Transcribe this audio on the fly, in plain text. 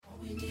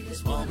All we need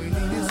is one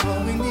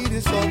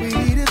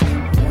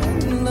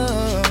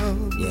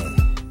love. Yeah.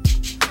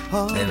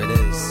 There it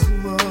is.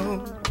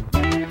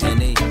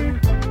 N.E.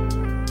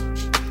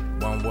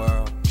 One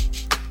world,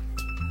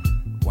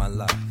 one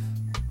love.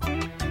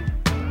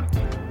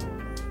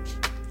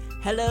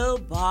 Hello,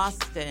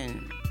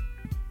 Boston.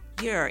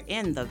 You're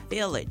in the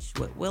village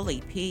with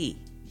Willie P.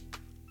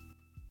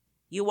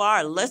 You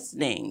are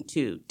listening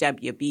to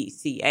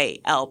WBCA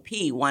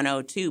LP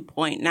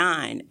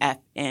 102.9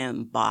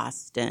 FM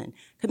Boston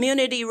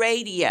Community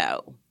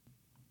Radio.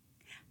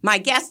 My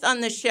guest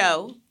on the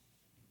show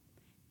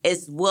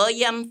is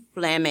William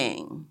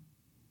Flemming.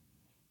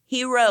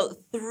 He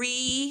wrote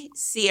 3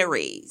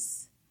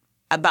 series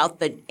about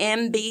the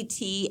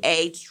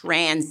MBTA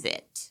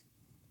transit.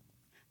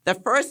 The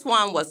first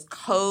one was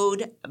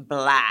Code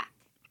Black.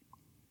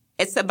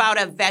 It's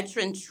about a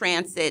veteran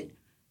transit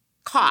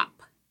cop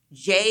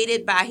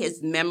jaded by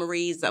his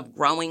memories of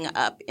growing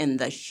up in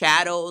the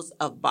shadows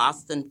of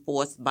Boston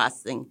forced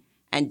busing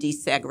and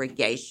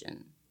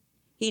desegregation.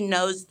 He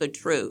knows the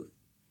truth.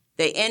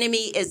 The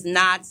enemy is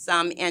not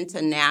some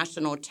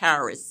international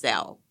terrorist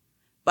cell,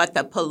 but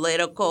the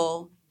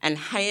political and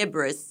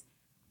hybris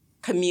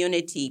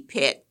community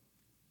pit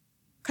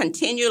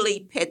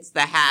continually pits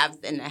the haves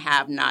and the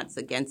have-nots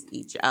against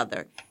each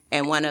other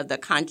in one of the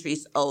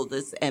country's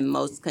oldest and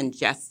most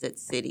congested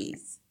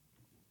cities.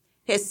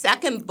 His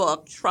second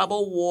book,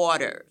 Troubled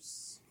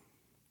Waters.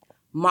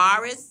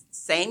 Morris,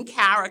 same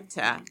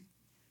character,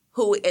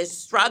 who is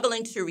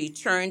struggling to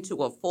return to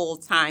a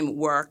full-time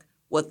work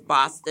with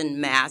Boston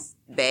Mass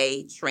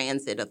Bay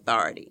Transit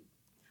Authority.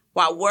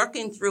 While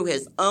working through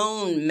his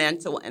own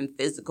mental and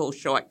physical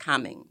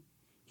shortcoming,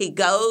 he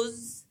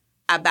goes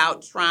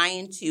about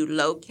trying to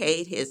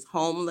locate his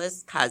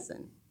homeless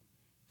cousin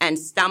and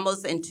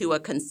stumbles into a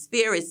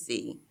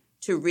conspiracy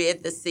to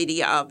rid the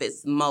city of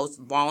its most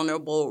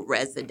vulnerable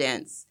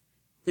residents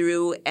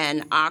through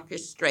an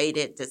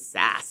orchestrated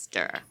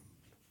disaster.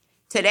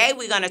 Today,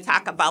 we're going to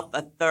talk about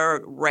The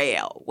Third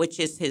Rail, which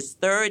is his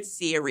third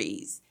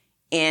series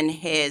in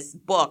his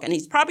book. And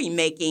he's probably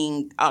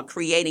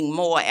creating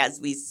more as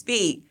we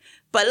speak.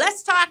 But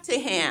let's talk to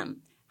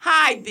him.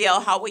 Hi, Bill.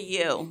 How are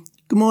you?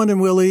 Good morning,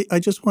 Willie. I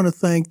just want to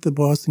thank the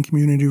Boston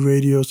Community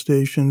Radio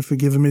Station for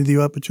giving me the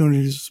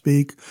opportunity to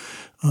speak.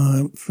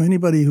 For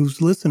anybody who's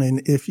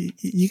listening, if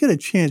you get a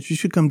chance, you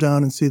should come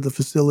down and see the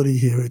facility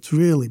here. It's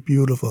really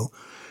beautiful.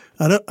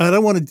 I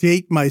don't want to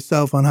date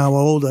myself on how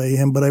old I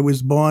am, but I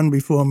was born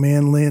before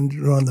man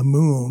landed on the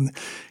moon.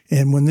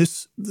 And when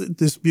this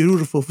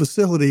beautiful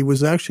facility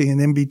was actually an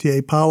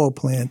MBTA power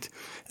plant,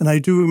 and I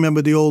do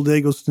remember the old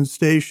Eggleston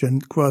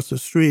station across the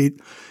street.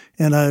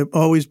 And I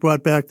always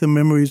brought back the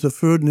memories of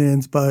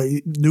Ferdinand's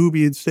by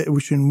Nubian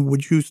Station,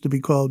 which used to be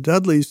called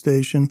Dudley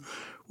Station,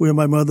 where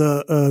my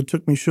mother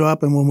took me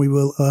shopping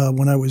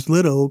when I was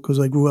little, because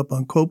I grew up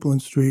on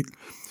Copeland Street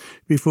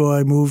before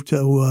I moved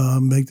to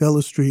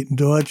Magdala Street in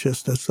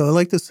Dorchester. So I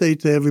like to say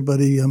to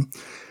everybody,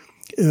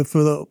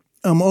 for the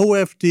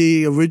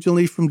OFD,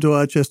 originally from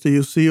Dorchester,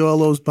 you'll see all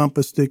those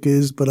bumper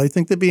stickers, but I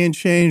think they're being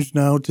changed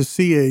now to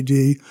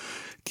CAD.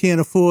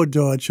 Can't afford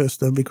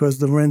Dorchester because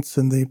the rents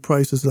and the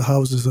prices of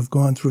houses have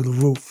gone through the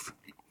roof.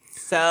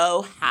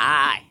 So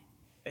high.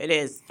 It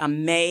is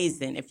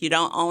amazing. If you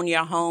don't own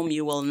your home,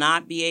 you will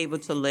not be able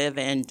to live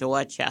in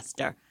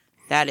Dorchester.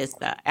 That is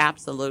the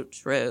absolute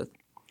truth.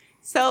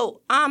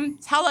 So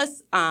tell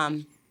us,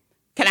 can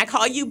I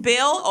call you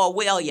Bill or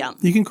William?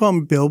 You can call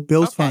me Bill.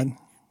 Bill's okay. Fine.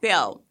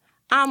 Bill,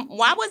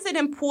 why was it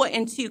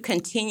important to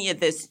continue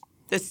this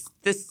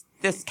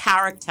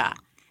character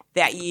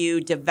that you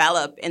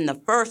develop in the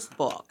first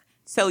book?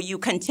 So you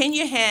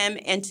continue him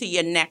into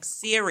your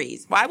next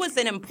series. Why was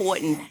it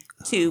important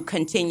to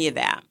continue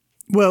that?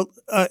 Well,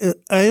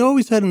 I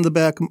always had in the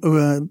back,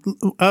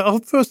 I'll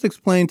first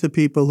explain to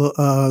people,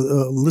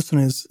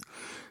 listeners,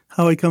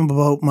 how I come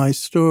about my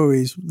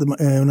stories.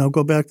 And I'll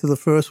go back to the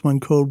first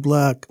one, Code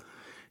Black.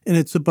 And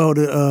it's about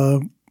a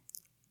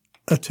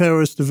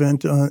terrorist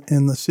event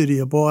in the city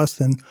of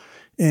Boston.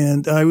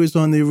 And I was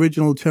on the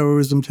original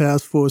terrorism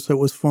task force that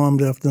was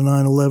formed after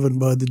 9/11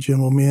 by the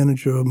general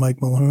manager, Mike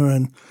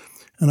Mulhern.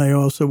 And I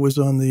also was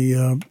on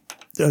the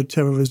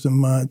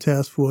terrorism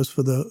task force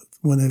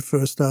when it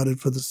first started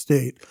for the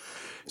state.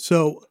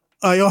 So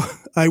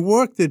I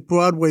worked at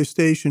Broadway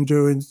Station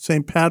during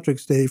St.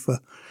 Patrick's Day for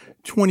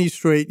 20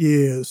 straight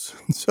years.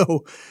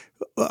 So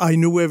I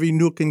knew every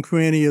nook and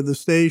cranny of the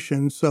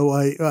station. So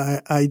I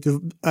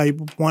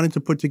wanted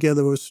to put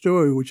together a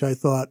story which I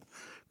thought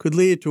could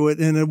lead to it.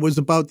 And it was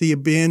about the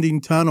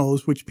abandoned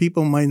tunnels, which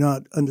people might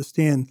not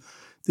understand.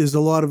 There's a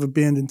lot of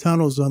abandoned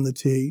tunnels on the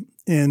T.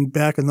 And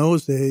back in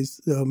those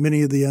days,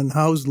 many of the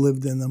unhoused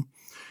lived in them.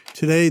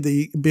 Today,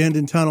 the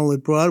abandoned tunnel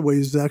at Broadway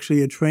is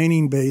actually a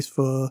training base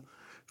for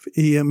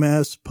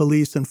EMS,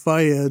 police, and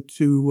fire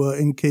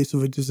in case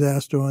of a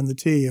disaster on the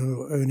T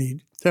or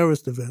any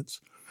terrorist events.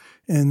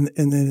 And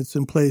then it's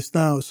in place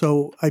now.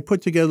 So I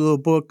put together a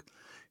book,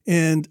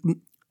 and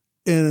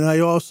I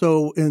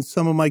also, and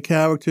some of my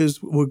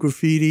characters were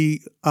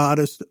graffiti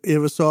artists,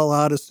 aerosol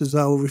artists, as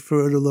I will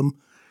refer to them.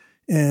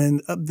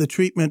 and the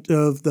treatment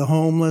of the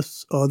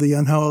homeless or the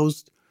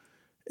unhoused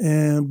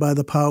and by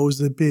the powers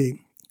that be.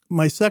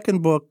 My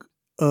second book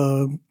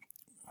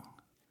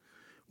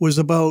was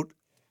about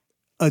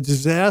a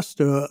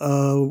disaster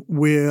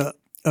where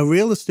a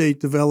real estate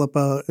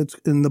developer,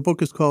 and the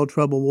book is called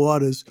Troubled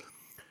Waters,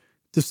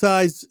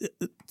 decides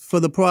for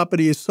the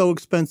property is so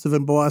expensive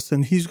in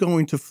Boston, he's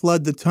going to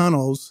flood the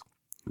tunnels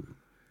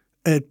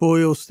at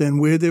Boylston,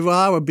 where there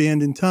are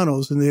abandoned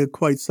tunnels, and they're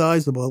quite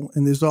sizable.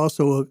 And there's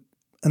also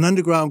an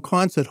underground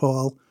concert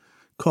hall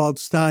called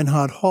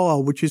Steinhardt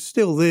Hall, which is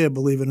still there,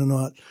 believe it or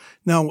not.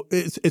 Now,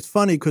 it's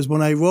funny because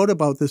when I wrote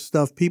about this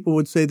stuff, people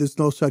would say there's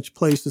no such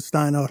place as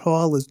Steinhardt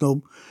Hall, there's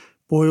no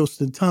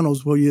Boylston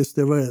tunnels. Well, yes,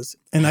 there is.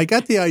 And I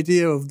got the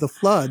idea of the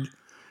flood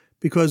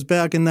because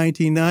back in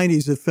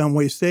 1990s at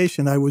Fenway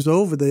Station, I was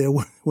over there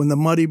when the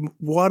muddy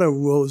water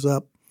rose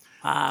up,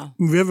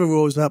 river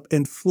rose up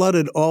and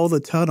flooded all the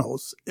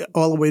tunnels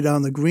all the way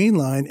down the Green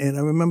Line. And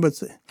I remember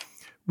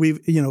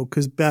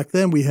because back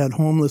then we had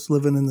homeless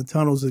living in the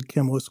tunnels at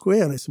Kenmore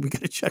Square. And I said, we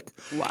got to check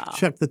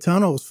the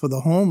tunnels for the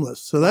homeless.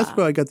 So that's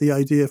where I got the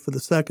idea for the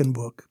second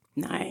book.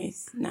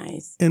 Nice.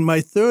 In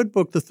my third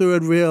book, The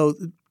Third Rail,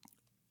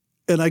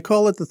 and I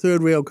call it The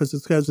Third Rail because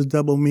it has a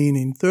double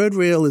meaning. Third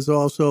rail is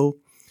also,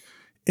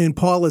 in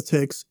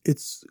politics,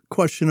 it's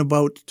talking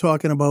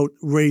about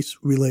race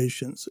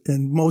relations.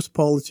 And most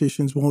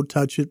politicians won't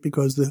touch it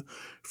because they're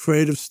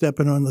afraid of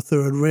stepping on the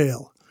third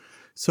rail.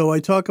 So I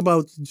talk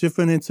about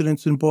different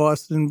incidents in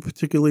Boston,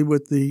 particularly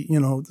with the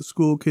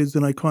school kids,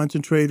 and I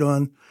concentrate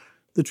on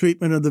the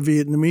treatment of the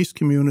Vietnamese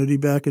community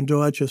back in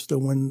Dorchester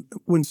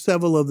when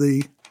several of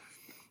the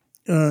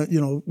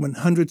when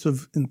hundreds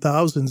and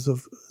thousands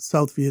of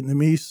South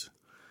Vietnamese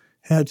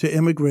had to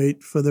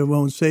immigrate for their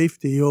own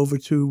safety over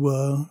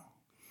to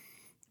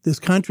this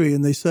country,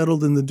 and they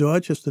settled in the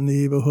Dorchester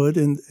neighborhood,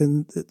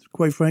 and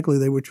quite frankly,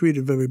 they were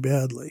treated very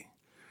badly.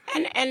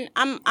 And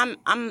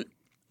I'm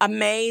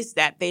amazed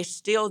that they're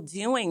still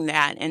doing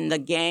that, and the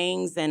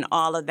gangs and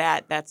all of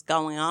that's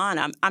going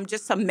on. I'm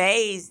just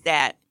amazed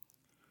that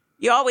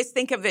you always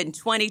think of it in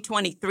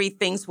 2023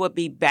 things would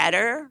be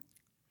better.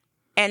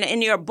 And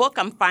in your book,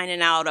 I'm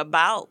finding out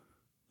about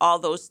all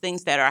those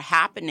things that are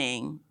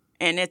happening,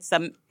 and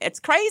it's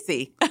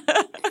crazy.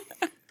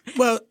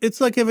 Well, it's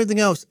like everything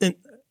else, and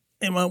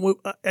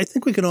I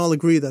think we can all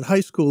agree that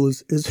high school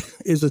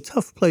is a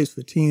tough place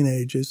for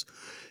teenagers,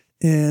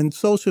 and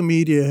social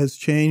media has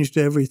changed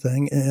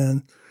everything.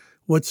 And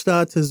what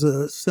starts as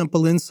a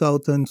simple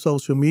insult on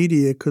social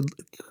media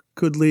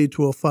could lead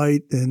to a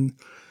fight, and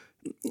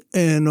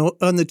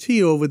on the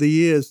T over the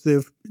years,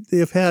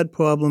 they've had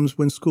problems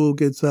when school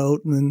gets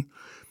out, and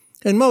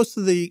most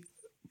of the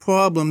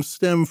problems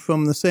stem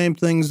from the same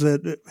things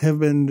that have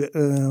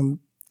been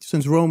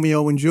since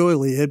Romeo and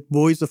Juliet.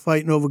 Boys are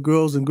fighting over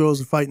girls, and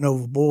girls are fighting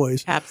over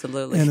boys.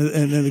 Absolutely, and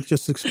then it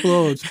just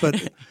explodes.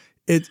 But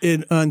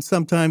on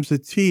sometimes the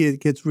T, it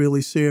gets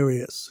really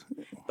serious.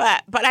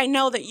 But I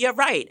know that you're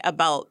right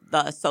about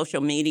the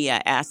social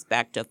media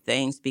aspect of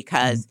things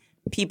because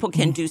people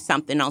can do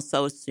something on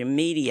social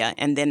media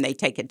and then they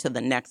take it to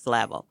the next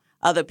level.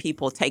 Other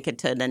people take it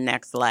to the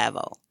next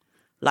level.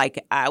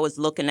 Like I was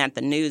looking at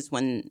the news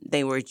when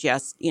they were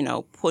just,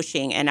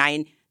 pushing, and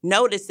I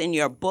noticed in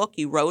your book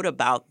you wrote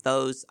about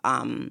those,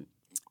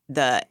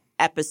 the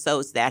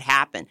episodes that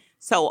happened.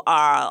 So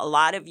are a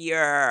lot of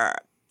your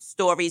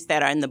stories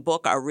that are in the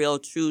book are real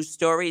true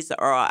stories,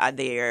 or are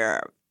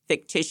there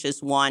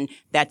fictitious one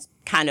that's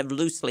kind of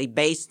loosely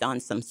based on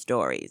some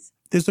stories?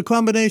 There's a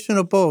combination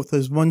of both.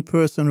 As one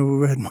person who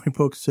read my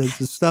book says,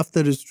 the stuff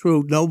that is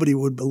true, nobody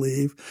would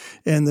believe.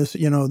 And this,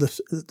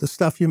 the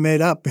stuff you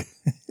made up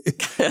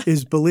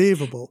is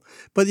believable.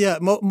 But yeah,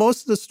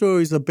 most of the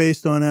stories are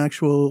based on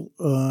actual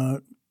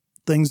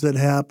things that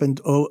happened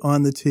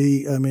on the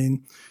T. I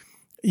mean,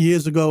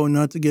 years ago, and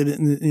not to get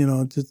in,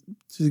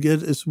 to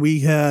get as we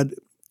had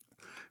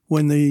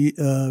when the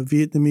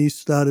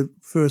Vietnamese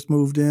first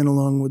moved in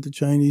along with the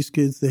Chinese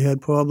kids, they had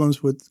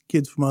problems with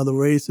kids from other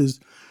races.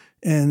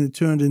 And it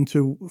turned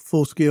into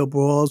full-scale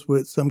brawls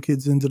where some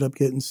kids ended up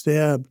getting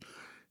stabbed.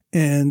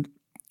 And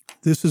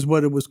this is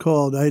what it was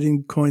called. I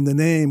didn't coin the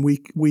name.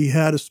 We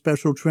had a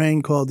special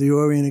train called the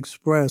Orient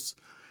Express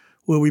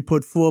where we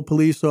put 4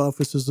 police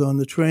officers on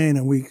the train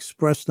and we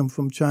expressed them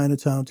from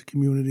Chinatown to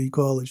Community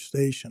College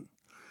Station.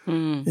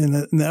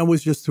 And that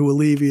was just to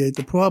alleviate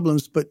the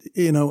problems, but,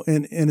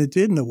 and it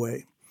did in a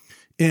way.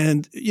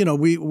 And,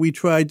 we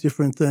tried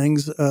different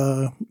things.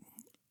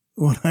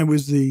 When I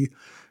was the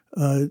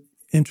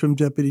interim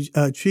deputy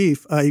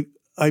chief, I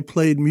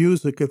played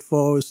music at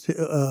Forest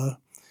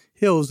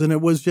Hills, and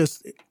it was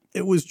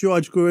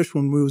George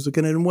Gershwin music,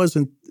 and it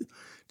wasn't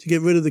to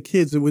get rid of the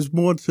kids. It was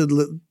more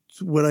to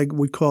what I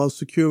would call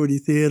security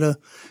theater,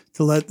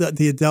 to let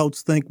the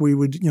adults think we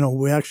would,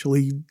 we're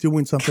actually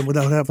doing something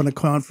without having a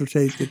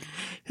confrontation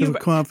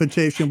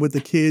with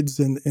the kids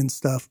and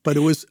stuff. But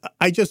it was,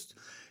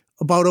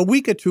 about a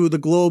week or two, the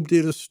Globe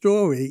did a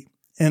story,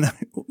 and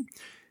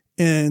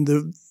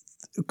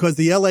because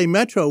the L.A.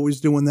 Metro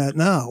was doing that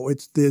now.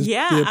 They're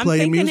I'm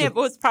playing thinking music. it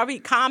was probably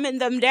calming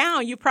them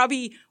down. You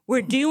probably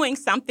were doing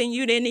something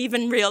you didn't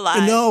even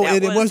realize. No,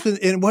 that it wasn't.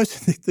 It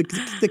wasn't.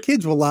 The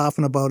kids were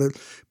laughing about it.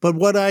 But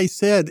what I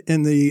said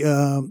in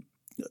the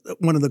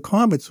one of the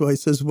comments, so I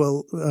says,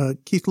 "Well,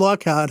 Keith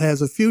Lockhart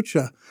has a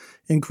future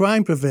in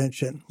crime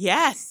prevention."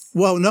 Yes.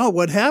 Well, no,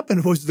 what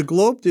happened was the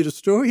Globe did a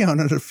story on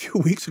it a few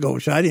weeks ago,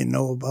 which I didn't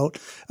know about.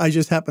 I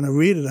just happened to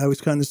read it. I was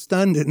kind of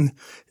stunned, and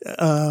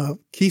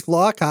Keith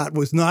Lockhart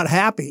was not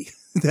happy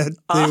that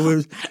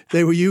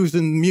they were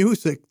using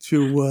music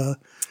to.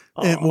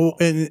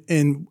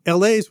 And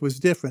LA's was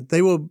different.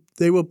 They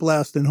were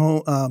blasting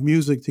home,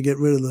 music to get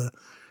rid of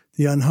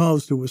the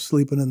unhoused who was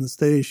sleeping in the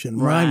station.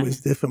 Right. Mine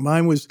was different.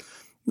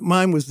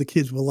 Mine was the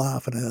kids were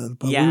laughing at it,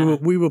 but Yeah.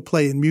 we were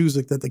playing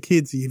music that the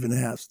kids even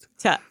asked.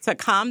 To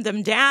calm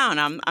them down.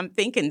 I'm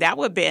thinking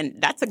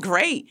that's a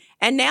great.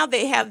 And now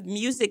they have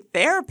music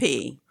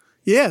therapy.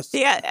 Yes.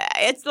 Yeah,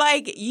 it's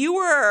like you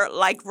were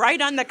like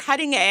right on the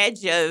cutting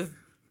edge of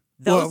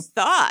those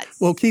thoughts.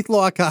 Well, Keith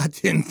Lockhart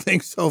didn't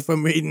think so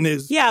from reading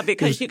his. Yeah,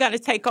 because you're going to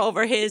take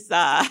over his.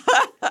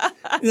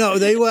 No,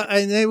 they were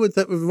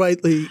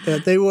rightly.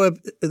 They were.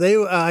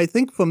 I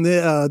think from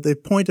the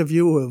point of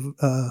view of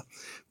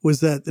was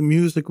that their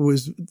music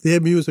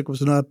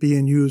was not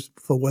being used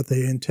for what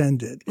they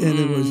intended, and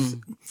it was.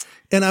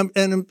 And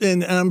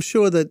I'm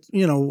sure that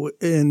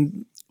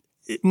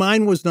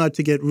mine was not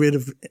to get rid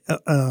of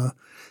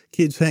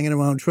kids hanging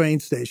around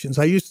train stations.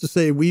 I used to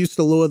say we used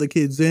to lure the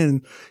kids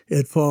in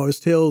at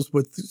Forest Hills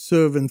with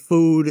serving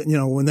food.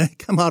 When they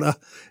come out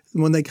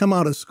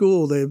of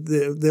school,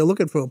 they're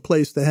looking for a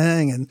place to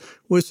hang, and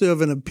we're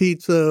serving a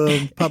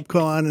pizza,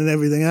 popcorn, and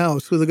everything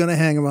else. So they're going to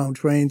hang around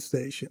train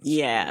stations.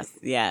 Yes.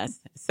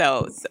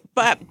 So,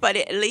 but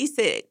at least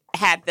it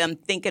had them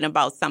thinking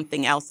about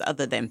something else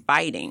other than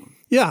fighting.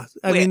 Yeah,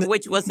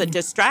 which was a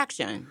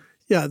distraction.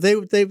 Yeah, they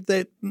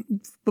for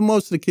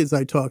most of the kids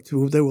I talked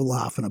to, they were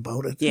laughing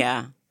about it.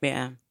 Yeah.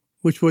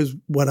 Which was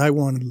what I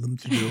wanted them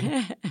to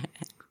do.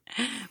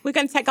 We're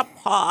going to take a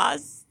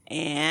pause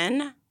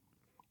and...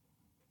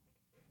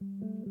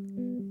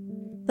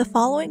 The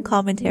following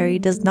commentary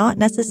does not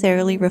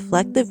necessarily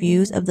reflect the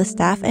views of the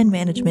staff and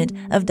management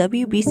of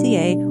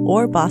WBCA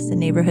or Boston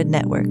Neighborhood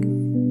Network.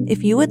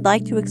 If you would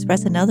like to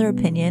express another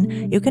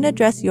opinion, you can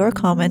address your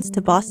comments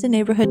to Boston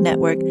Neighborhood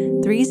Network,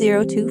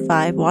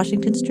 3025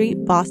 Washington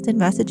Street, Boston,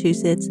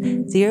 Massachusetts,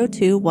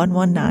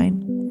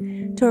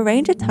 02119. To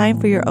arrange a time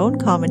for your own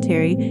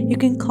commentary, you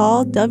can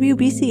call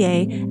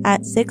WBCA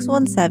at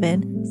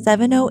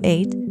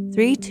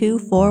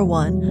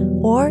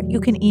 617-708-3241, or you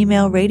can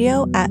email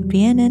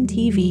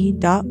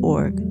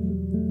radio@bnntv.org.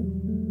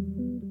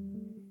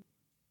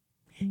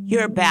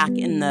 You're back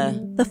in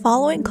The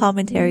following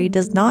commentary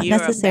does not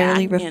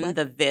necessarily reflect in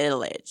the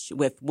village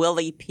with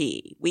Willie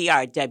P. We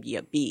are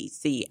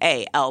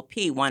WBCA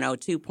LP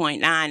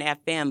 102.9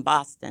 FM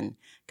Boston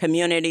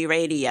Community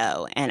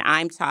Radio, and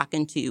I'm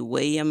talking to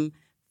William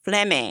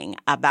Flemming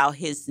about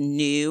his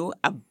new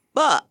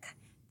book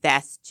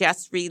that's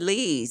just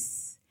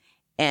released,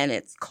 and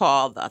it's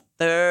called The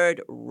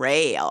Third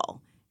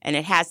Rail, and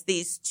it has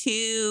these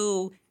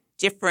two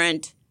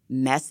different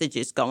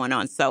messages going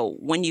on. So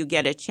when you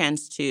get a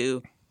chance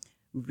to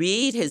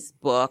read his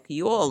book,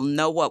 you'll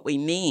know what we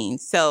mean.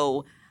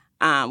 So,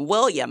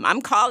 William,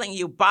 I'm calling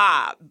you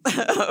Bob,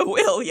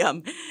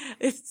 William.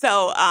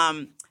 So,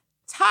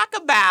 talk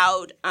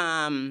about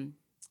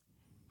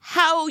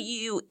how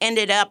you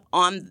ended up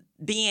on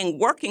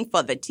working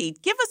for the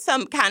Teeth. Give us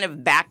some kind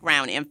of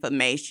background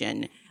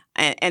information,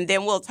 and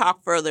then we'll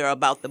talk further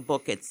about the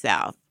book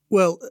itself.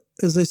 Well,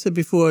 as I said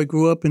before, I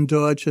grew up in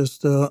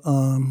Dorchester.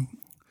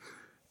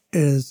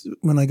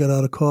 When I got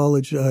out of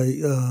college,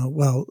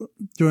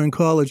 during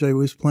college I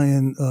was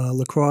playing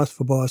lacrosse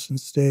for Boston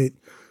State.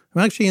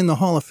 I'm actually in the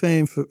Hall of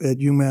Fame at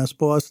UMass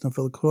Boston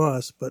for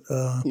lacrosse, but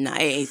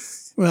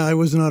Nice. Well, I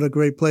was not a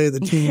great player.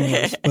 The team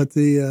was, but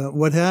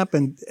what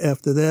happened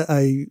after that,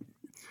 I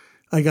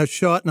got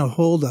shot in a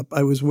holdup.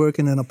 I was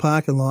working in a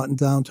parking lot in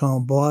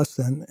downtown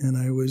Boston, and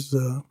I was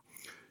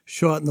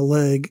shot in the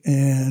leg,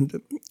 and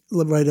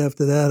right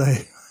after that,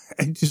 I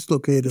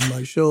dislocated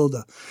my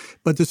shoulder.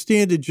 But the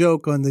standard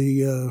joke on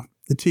the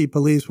T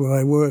police where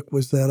I work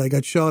was that I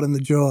got shot in the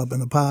job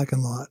in the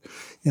parking lot,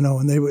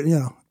 and they were,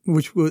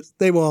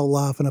 they were all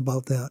laughing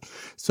about that.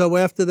 So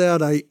after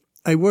that,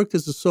 I worked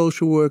as a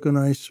social worker, and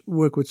I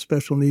worked with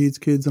special needs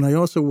kids, and I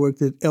also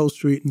worked at L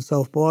Street in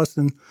South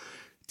Boston,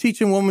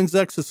 teaching women's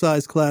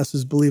exercise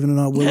classes, believe it or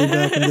not, Willie,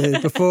 back in the day,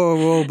 before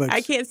aerobics.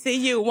 I can't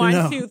see you.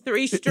 1, 2,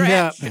 3,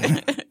 stretch. Yeah.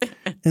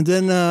 And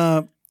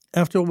then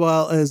after a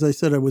while, as I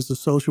said, I was a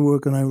social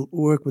worker, and I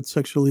worked with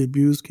sexually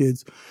abused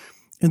kids.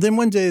 And then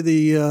one day,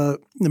 the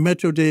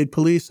Metro-Dade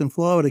police in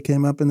Florida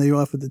came up, and they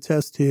offered the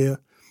test here.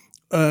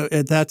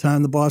 At that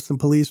time, the Boston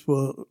police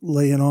were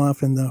laying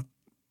off, and the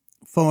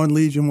Foreign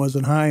Legion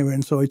wasn't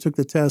hiring. So I took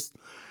the test,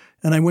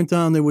 and I went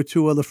down there with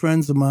two other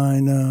friends of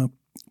mine,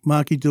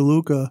 Marky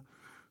DeLuca,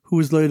 who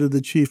was later the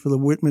chief of the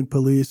Whitman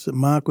police.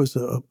 Mark was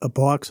a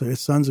boxer.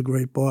 His son's a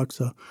great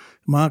boxer.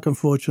 Mark,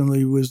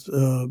 unfortunately, was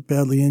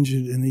badly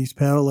injured, and he's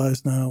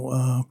paralyzed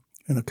now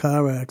in a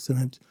car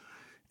accident.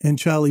 And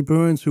Charlie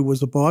Burns, who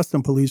was a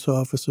Boston police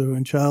officer,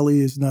 and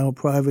Charlie is now a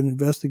private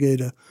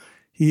investigator.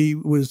 He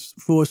was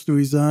forced to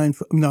retire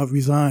from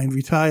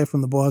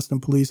the Boston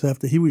police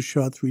after he was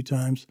shot 3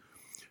 times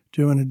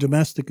during a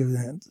domestic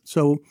event.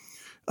 So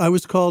I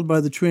was called by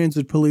the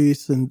transit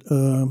police, and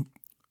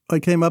I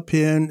came up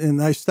here, and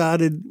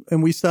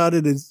we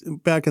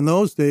started back in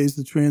those days,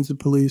 the transit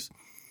police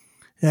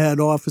had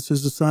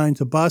officers assigned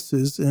to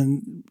buses,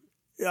 and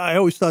I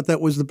always thought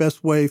that was the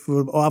best way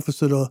for an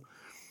officer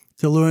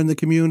to learn the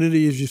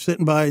community as you're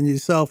sitting by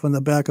yourself on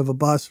the back of a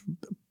bus.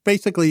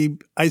 Basically,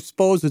 I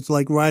suppose it's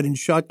like riding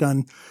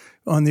shotgun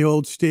on the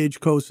old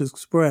Stagecoach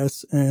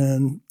Express,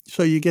 and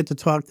so you get to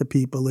talk to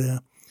people there.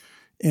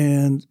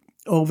 And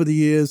over the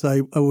years,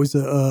 I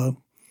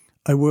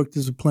worked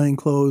as a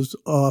plainclothes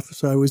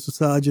officer. I was a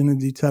sergeant in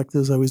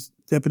detectives. I was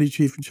deputy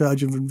chief in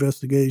charge of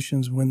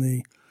investigations when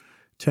the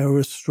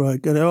terrorist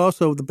strike. And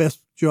also, the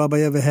best job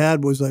I ever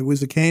had was I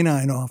was a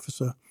canine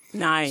officer.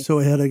 Nice. So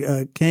I had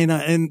a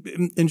canine.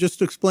 And just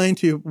to explain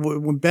to you,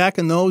 when back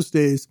in those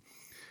days,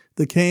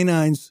 the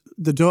canines,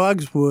 the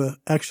dogs were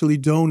actually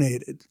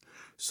donated.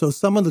 So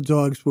some of the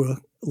dogs were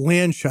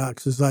land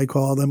sharks, as I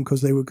call them,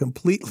 because they were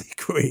completely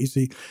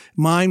crazy.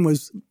 Mine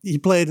was, he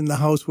played in the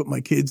house with my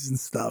kids and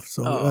stuff.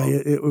 So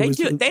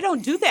they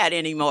don't do that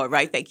anymore,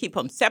 right? They keep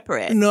them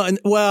separate. No,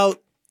 well,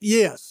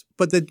 yes,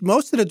 but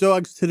most of the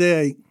dogs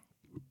today,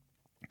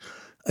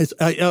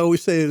 I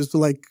always say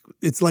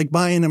it's like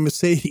buying a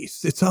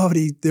Mercedes.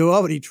 They're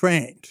already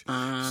trained,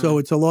 so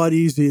it's a lot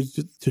easier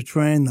to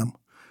train them.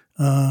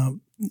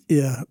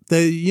 Yeah,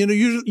 they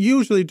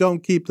usually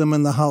don't keep them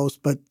in the house,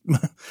 but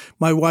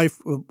my wife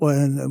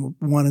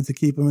wanted to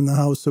keep them in the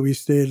house, so we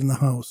stayed in the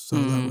house. So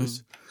that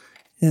was,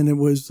 and it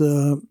was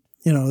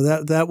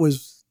that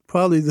was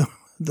probably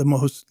the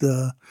most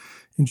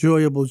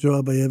enjoyable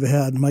job I ever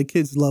had. My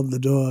kids love the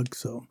dog.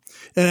 So,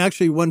 and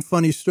actually, one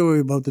funny story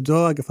about the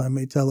dog, if I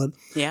may tell it.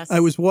 Yes. I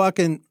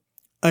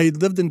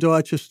lived in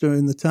Dorchester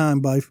in the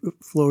time by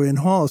Florian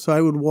Hall, so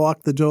I would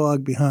walk the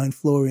dog behind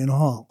Florian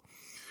Hall.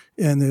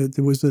 And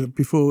there was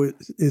before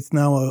it's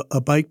now a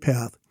bike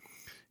path.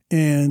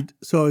 And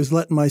so I was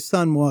letting my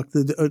son walk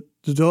the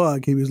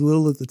dog. He was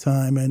little at the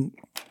time. And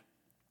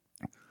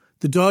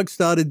the dog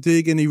started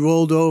digging. He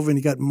rolled over and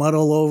he got mud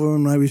all over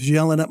him. And I was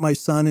yelling at my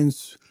son and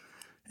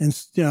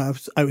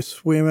I was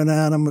swearing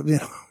at him,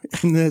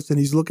 and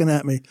he's looking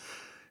at me.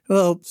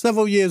 Well,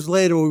 several years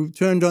later, we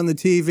turned on the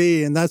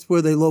TV, and that's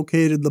where they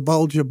located the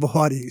Bulger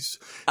bodies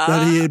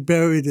that he had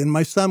buried. And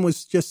my son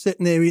was just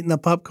sitting there eating the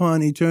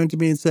popcorn. He turned to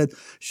me and said,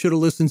 "Should have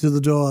listened to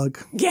the dog."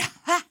 Yeah.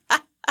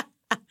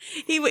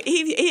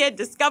 He had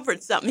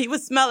discovered something. He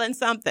was smelling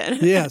something.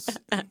 Yes.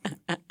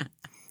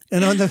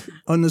 And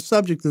on the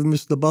subject of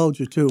Mr.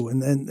 Bulger, too,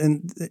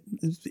 and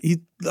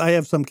I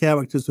have some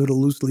characters that are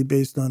loosely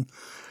based on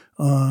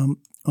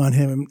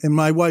him. And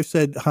my wife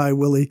said, "Hi,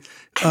 Willie."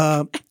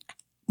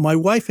 My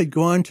wife had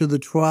gone to the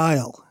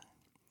trial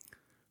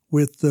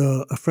with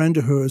a friend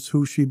of hers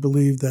who she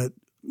believed that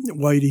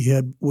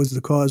Whitey was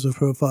the cause of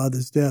her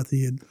father's death.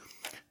 He had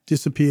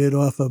disappeared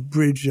off a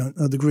bridge,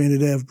 the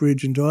Granite Ave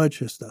Bridge in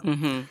Dorchester.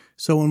 Mm-hmm.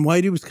 So when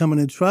Whitey was coming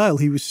to trial,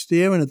 he was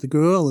staring at the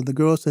girl, and the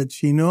girl said,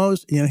 "She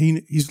knows,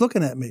 he's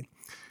looking at me."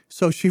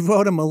 So she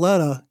wrote him a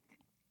letter,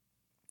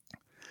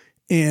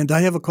 and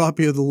I have a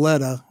copy of the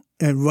letter,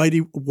 and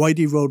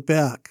Whitey wrote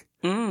back.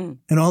 Mm.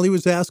 And all he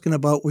was asking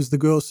about was the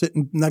girl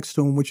sitting next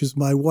to him, which is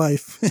my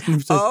wife.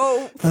 And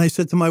I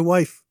said to my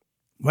wife,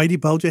 "Whitey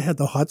Bulger had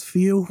the hots for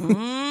you?"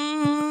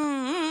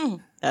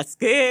 That's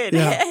good.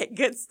 Yeah.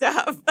 Good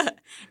stuff.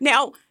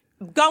 Now,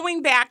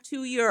 going back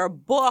to your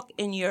book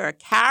and your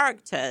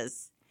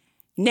characters,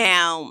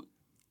 now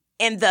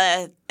in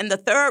the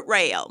third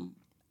rail,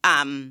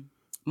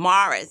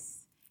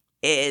 Morris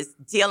is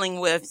dealing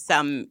with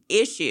some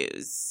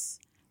issues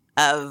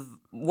of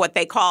what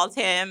they called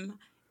him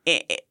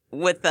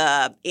with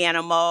the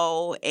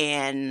animal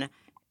and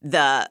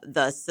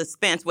the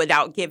suspense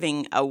without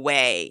giving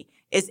away.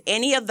 Is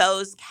any of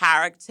those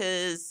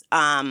characters,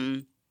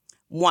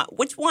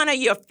 which one are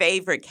your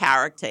favorite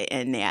character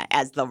in there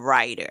as the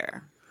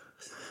writer?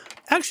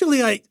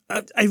 Actually, I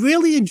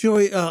really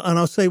enjoy, and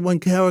I'll say one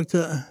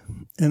character,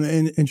 and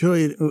enjoy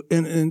it,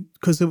 and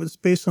because it was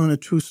based on a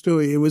true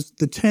story. It was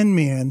the Tin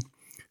Man,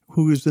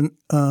 who was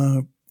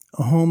a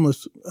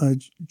homeless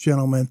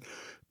gentleman,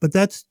 but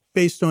that's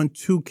based on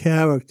two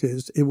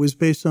characters. It was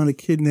based on a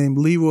kid named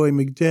Leroy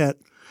McDett,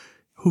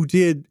 who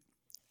did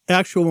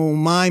actual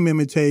mime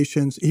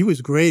imitations. He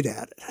was great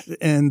at it.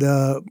 And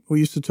we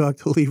used to talk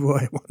to Leroy.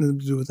 I wanted him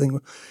to do a thing.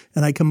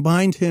 And I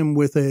combined him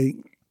with a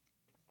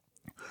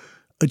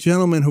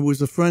gentleman who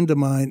was a friend of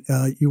mine.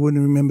 You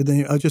wouldn't remember the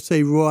name. I'll just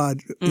say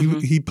Rod. Mm-hmm.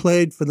 He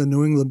played for the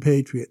New England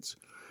Patriots.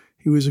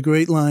 He was a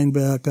great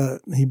linebacker.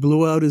 He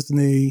blew out his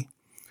knee.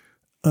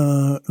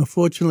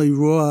 Unfortunately,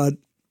 Rod,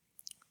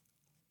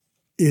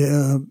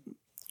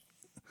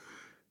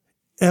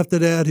 after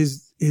that,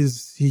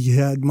 he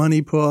had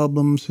money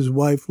problems. His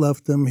wife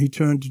left him. He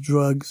turned to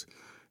drugs.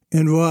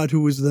 And Rod,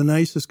 who was the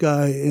nicest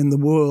guy in the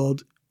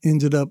world,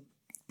 ended up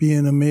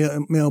being a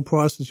male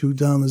prostitute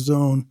down the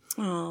zone.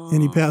 Aww.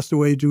 And he passed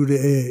away due to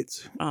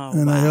AIDS. Oh,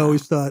 and wow. I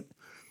always thought,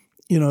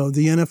 the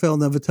NFL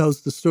never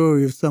tells the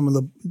story of some of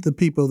the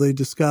people they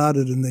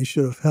discarded and they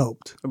should have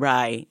helped.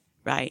 Right.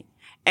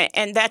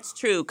 And that's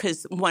true,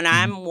 because when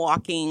I'm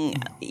walking,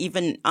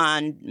 even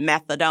on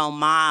Methadone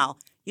Mile,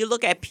 you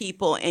look at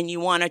people and you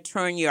want to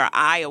turn your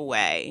eye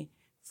away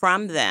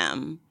from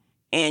them.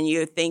 And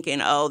you're thinking,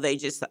 oh, they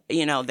just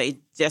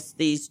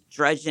these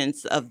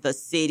drudgeons of the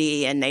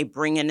city and they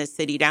bringing the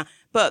city down.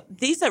 But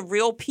these are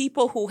real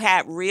people who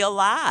had real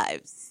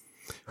lives,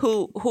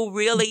 who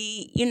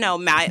really,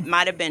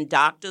 might have been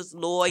doctors,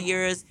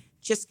 lawyers,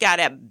 just got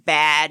a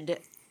bad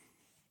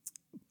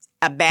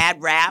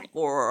rap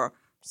or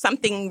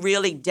something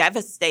really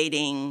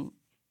devastating,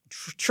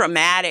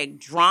 traumatic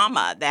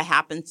drama that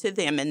happened to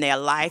them in their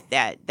life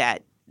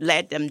that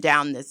led them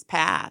down this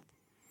path.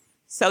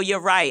 So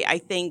you're right. I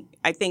think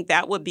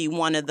that would be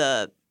one of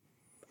the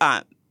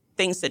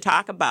things to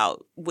talk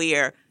about,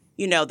 where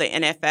the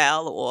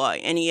NFL or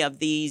any of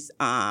these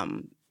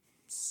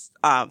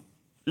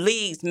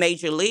leagues,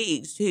 major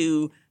leagues,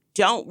 who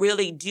don't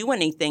really do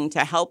anything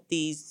to help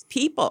these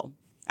people.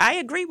 I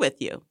agree with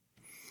you.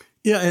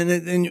 Yeah,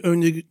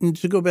 and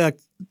to go back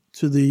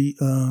to the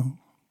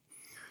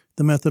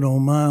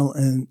Methadone Mile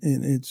and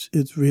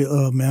its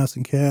real Mass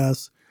and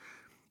Cass,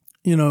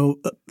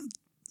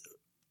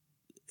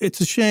 it's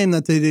a shame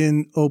that they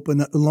didn't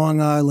open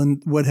Long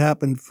Island. What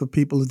happened, for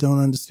people that don't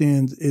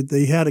understand,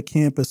 they had a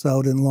campus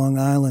out in Long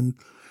Island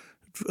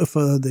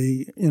for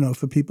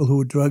for people who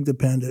were drug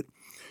dependent.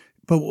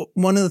 But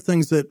one of the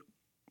things that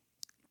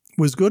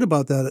was good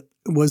about that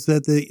was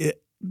that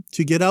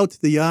to get out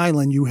to the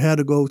island, you had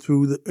to go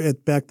through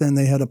back then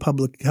they had a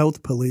public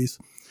health police,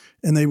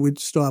 and they would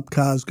stop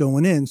cars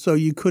going in. So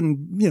you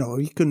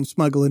couldn't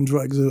smuggle in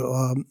drugs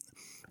in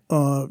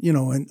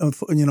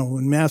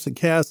Mass and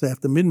Cass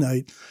after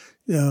midnight,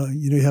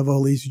 you have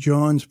all these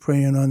Johns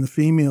preying on the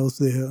females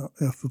there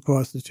for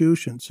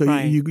prostitution. So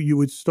right. you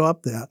would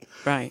stop that.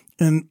 Right.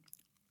 And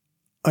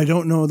I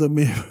don't know the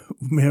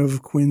mayor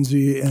of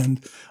Quincy,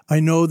 and I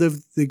know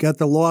they got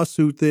the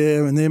lawsuit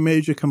there, and their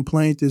major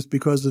complaint is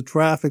because of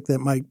traffic that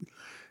might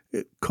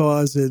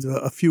cause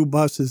a few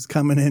buses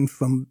coming in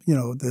from,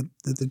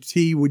 the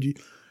T would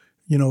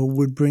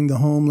bring the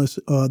homeless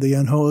or the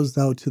unhoused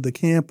out to the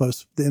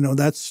campus.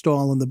 That's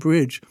stalling the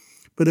bridge.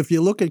 But if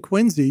you look at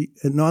Quincy,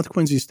 at North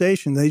Quincy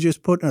Station, they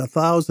just put in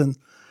 1,000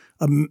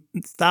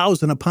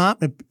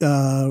 apartment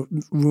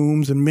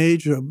rooms and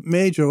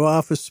major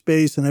office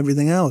space and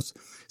everything else.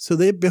 So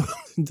they built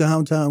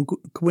downtown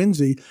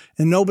Quincy,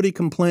 and nobody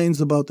complains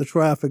about the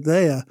traffic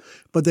there,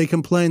 but they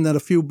complain that a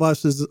few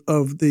buses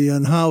of the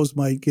unhoused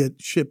might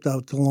get shipped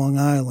out to Long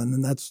Island,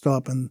 and that's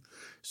stopping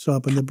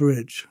the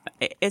bridge.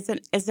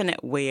 Isn't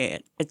it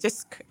weird?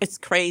 It's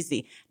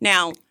crazy.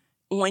 Now,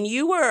 when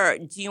you were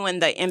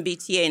doing the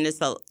MBTA, and this is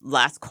the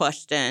last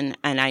question,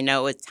 and I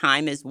know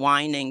time is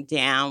winding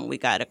down. We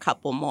got a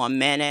couple more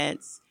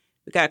minutes.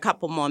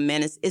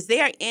 Is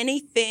there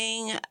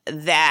anything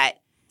that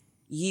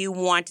you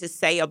want to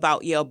say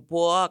about your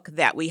book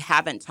that we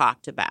haven't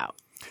talked about?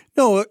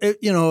 No,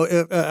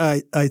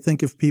 I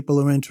think if people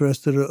are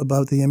interested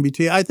about the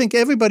MBTA, I think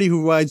everybody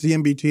who rides the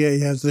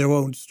MBTA has their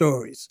own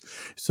stories.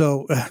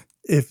 So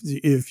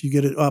if you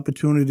get an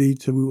opportunity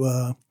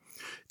to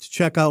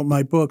check out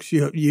my books,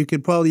 you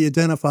could probably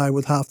identify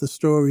with half the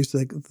stories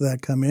that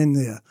come in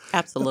there.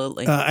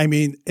 Absolutely.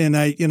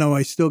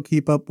 I still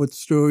keep up with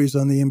stories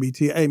on the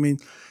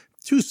MBTA.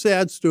 Two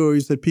sad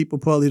stories that people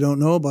probably don't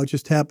know about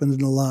just happened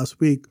in the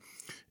last week.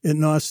 At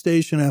North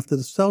Station after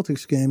the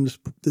Celtics game,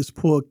 this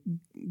poor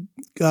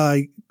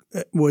guy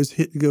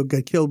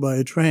got killed by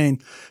a train.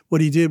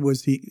 What he did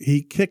was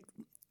he kicked,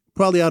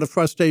 probably out of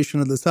frustration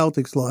of the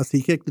Celtics loss,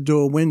 he kicked the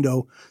door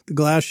window, the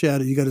glass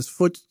shattered, he got his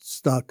foot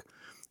stuck,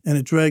 and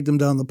it dragged him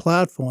down the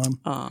platform.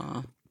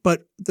 Aww.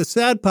 But the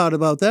sad part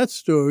about that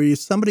story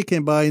is somebody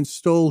came by and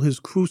stole his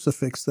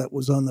crucifix that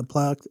was on the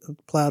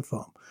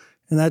platform.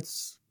 And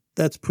that's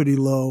pretty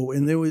low.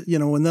 And there was,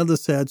 another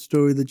sad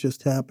story that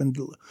just happened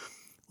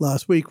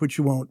last week, which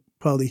you won't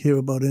probably hear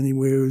about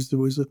anywhere, is there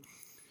was a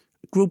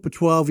group of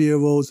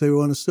 12-year-olds. They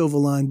were on a Silver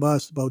Line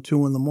bus about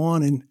 2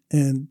 a.m,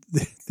 and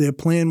their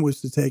plan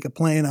was to take a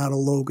plane out of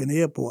Logan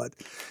Airport.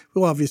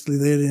 Well, obviously,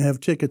 they didn't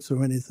have tickets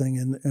or anything,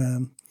 and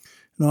an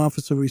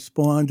officer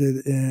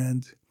responded,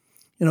 and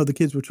the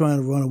kids were trying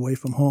to run away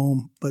from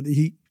home, but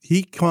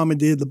he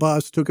commandeered the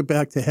bus, took it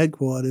back to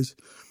headquarters,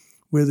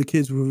 where the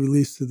kids were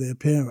released to their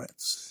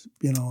parents.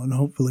 And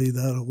hopefully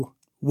that'll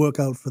work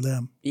out for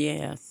them.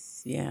 Yes.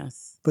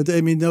 But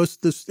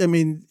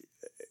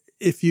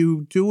if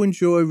you do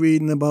enjoy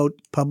reading about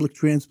public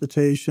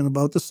transportation,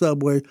 about the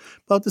subway,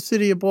 about the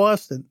city of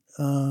Boston,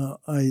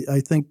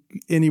 I think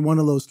any one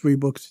of those 3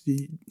 books,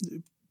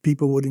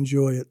 people would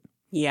enjoy it.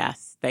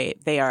 Yes,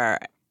 they are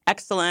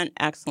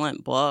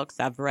excellent books.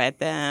 I've read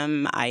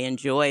them. I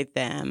enjoyed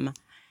them.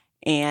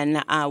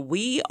 And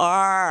we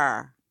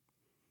are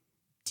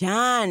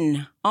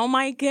done. Oh,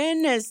 my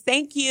goodness.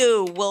 Thank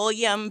you,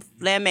 William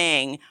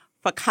Flemming,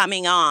 for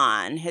coming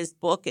on. His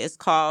book is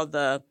called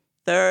The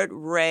Third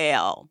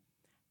Rail.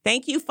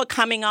 Thank you for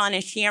coming on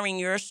and sharing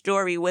your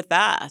story with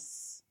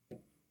us.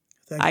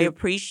 Thank you. I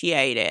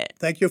appreciate it.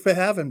 Thank you for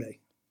having me.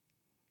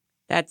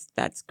 That's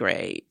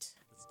great.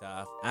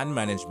 Staff and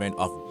management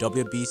of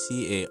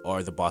WBCA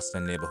or the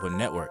Boston Neighborhood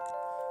Network.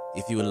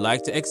 If you would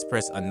like to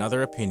express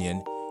another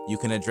opinion, you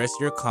can address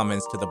your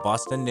comments to the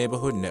Boston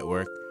Neighborhood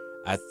Network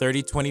at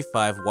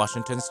 3025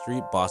 Washington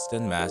Street,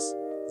 Boston, Mass.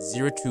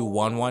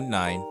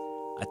 02119.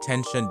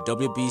 Attention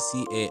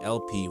WBCA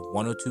LP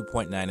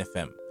 102.9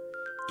 FM.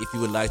 If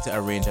you would like to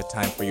arrange a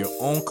time for your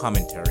own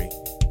commentary,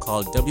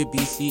 call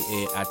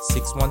WBCA at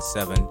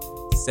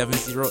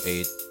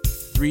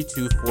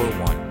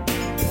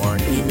 617-708-3241 or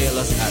email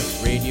us at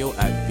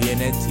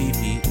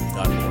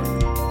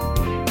radio@vnntv.org.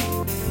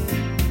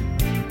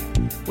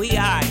 We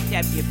are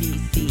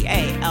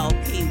WBCA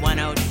LP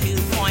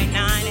 102.9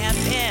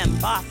 FM,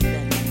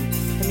 Boston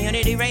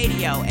Community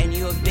Radio, and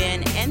you have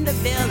been in the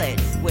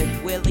village with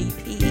Willie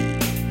P.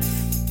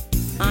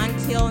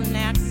 Until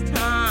next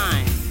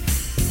time,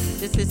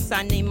 this is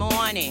Sunday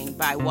Morning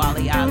by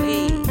Wally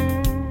Ali.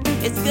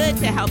 It's good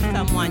to help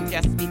someone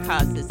just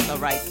because it's the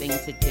right thing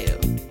to do.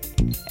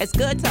 It's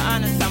good to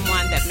honor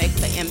someone that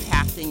makes an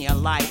impact in your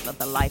life or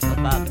the life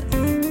of others.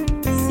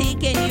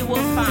 Seek and you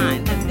will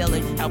find. The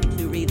village helps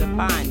you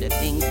redefine the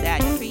things that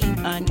treat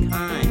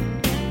unkind.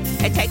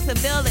 It takes a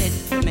village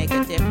to make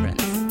a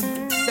difference.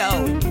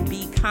 So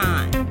be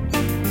kind.